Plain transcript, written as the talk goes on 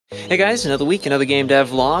Hey guys, another week, another game dev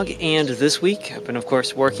vlog, and this week I've been of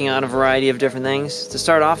course working on a variety of different things. To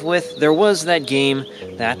start off with, there was that game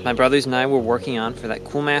that my brothers and I were working on for that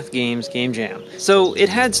Cool Math Games Game Jam. So it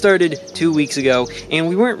had started 2 weeks ago, and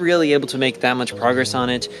we weren't really able to make that much progress on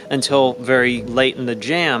it until very late in the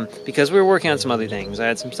jam, because we were working on some other things. I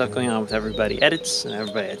had some stuff going on with Everybody Edits and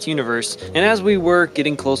Everybody Edits Universe, and as we were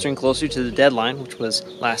getting closer and closer to the deadline, which was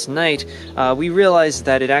last night, we realized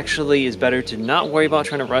that it actually is better to not worry about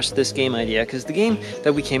trying to rush this game idea, because the game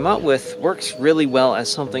that we came up with works really well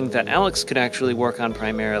as something that Alex could actually work on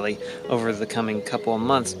primarily over the coming couple of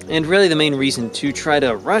months. And really the main reason to try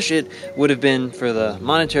to rush it would have been for the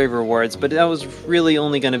monetary rewards, but that was really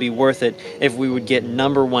only going to be worth it if we would get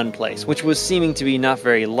 #1 place, which was seeming to be not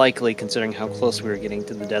very likely considering how close we were getting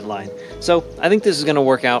to the deadline. So I think this is going to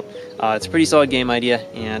work out. It's a pretty solid game idea,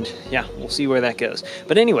 and yeah, we'll see where that goes.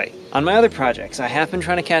 But anyway, on my other projects, I have been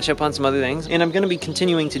trying to catch up on some other things, and I'm going to be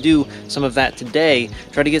continuing to do some of that today,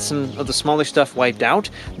 try to get some of the smaller stuff wiped out.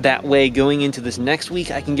 That way, going into this next week,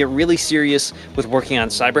 I can get really serious with working on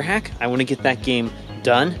Cyberhack. I want to get that game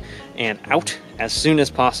done and out as soon as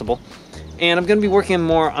possible. And I'm going to be working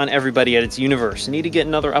more on Everybody Edits Universe. I need to get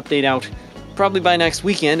another update out probably by next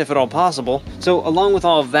weekend, if at all possible. So along with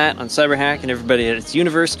all of that on Cyberhack and Everybody Edits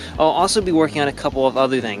Universe, I'll also be working on a couple of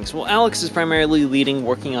other things. Well, Alex is primarily leading,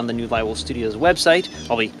 working on the new Livewell Studios website.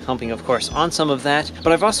 I'll be helping, of course, on some of that,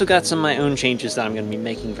 but I've also got some of my own changes that I'm going to be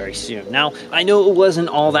making very soon. Now, I know it wasn't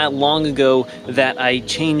all that long ago that I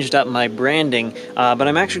changed up my branding, but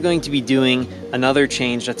I'm actually going to be doing another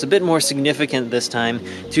change that's a bit more significant this time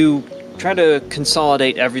to try to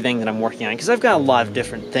consolidate everything that I'm working on, because I've got a lot of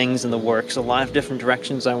different things in the works, a lot of different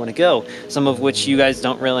directions I want to go, some of which you guys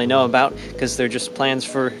don't really know about because they're just plans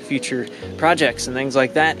for future projects and things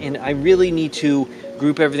like that, and I really need to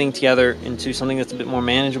group everything together into something that's a bit more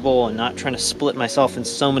manageable and not trying to split myself in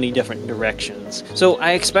so many different directions. So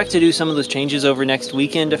I expect to do some of those changes over next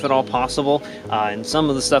weekend, if at all possible, and some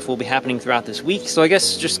of the stuff will be happening throughout this week, so I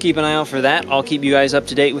guess just keep an eye out for that. I'll keep you guys up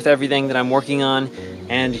to date with everything that I'm working on,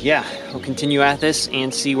 and yeah, we'll continue at this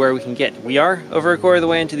and see where we can get. We are over a quarter of the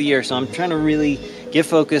way into the year, so I'm trying to really get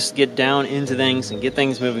focused, get down into things, and get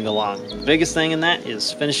things moving along. The biggest thing in that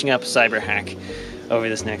is finishing up Cyberhack over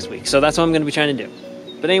this next week, so that's what I'm going to be trying to do.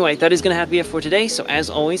 But anyway, that is going to have to be it for today, so as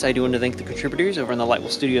always, I do want to thank the contributors over on the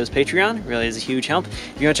Livewell Studios Patreon. It really is a huge help.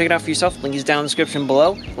 If you want to check it out for yourself, link is down in the description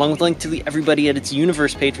below, along with a link to the Everybody Edits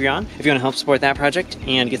Universe Patreon. If you want to help support that project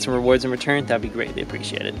and get some rewards in return, that would be greatly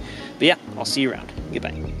appreciated. But yeah, I'll see you around.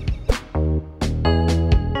 Goodbye.